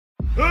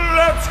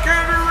Let's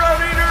get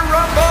ready to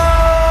rumble!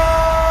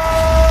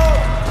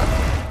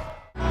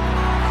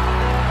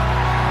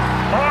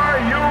 Are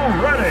you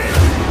ready?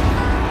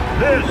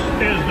 This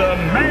is the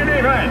main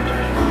event.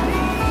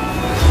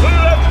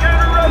 Let's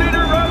get ready to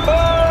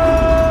rumble!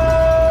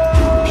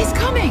 He's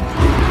coming!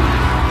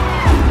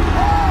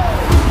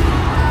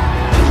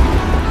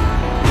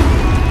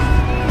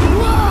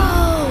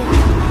 Whoa!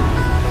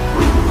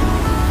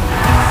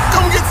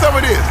 Come get some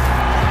of this!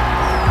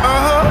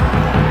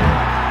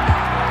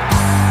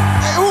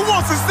 Hey, who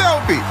wants a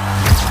selfie?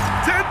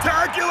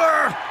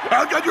 Tentacular!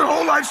 I'll get your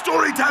whole life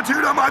story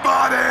tattooed on my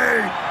body!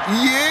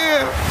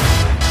 Yeah!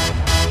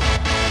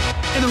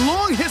 In a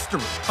long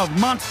history of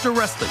monster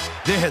wrestling,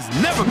 there has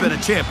never been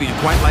a champion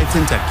quite like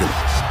Tentacular.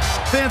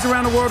 Fans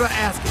around the world are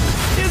asking,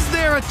 is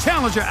there a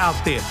challenger out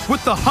there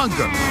with the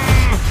hunger,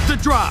 the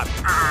drive,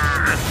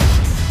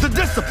 the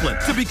discipline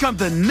to become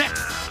the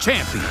next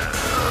champion?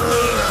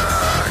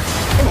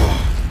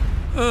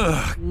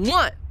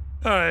 What?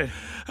 All right,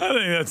 I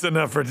think that's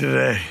enough for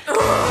today.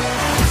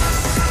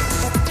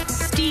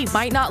 Steve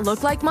might not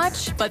look like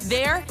much, but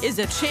there is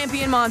a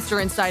champion monster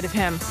inside of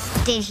him.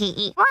 Did he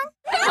eat one?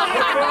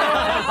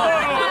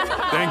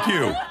 Thank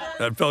you.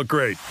 That felt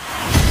great.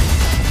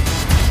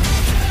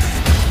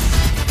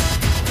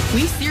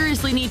 We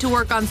seriously need to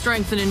work on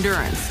strength and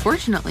endurance.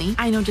 Fortunately,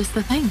 I know just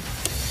the thing.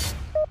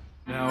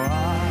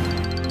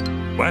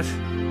 What?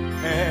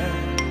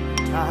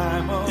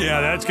 Yeah,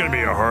 that's gonna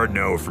be a hard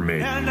no for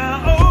me. Oh!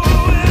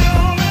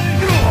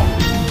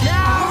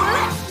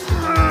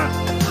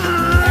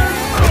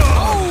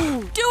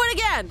 Do it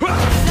again!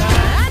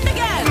 And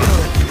again!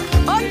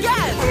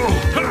 Again!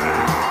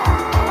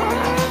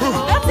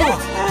 That's it!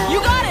 You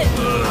got it!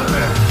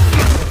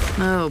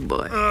 Oh,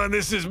 boy.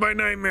 This is my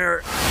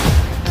nightmare.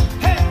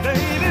 Hey,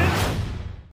 baby.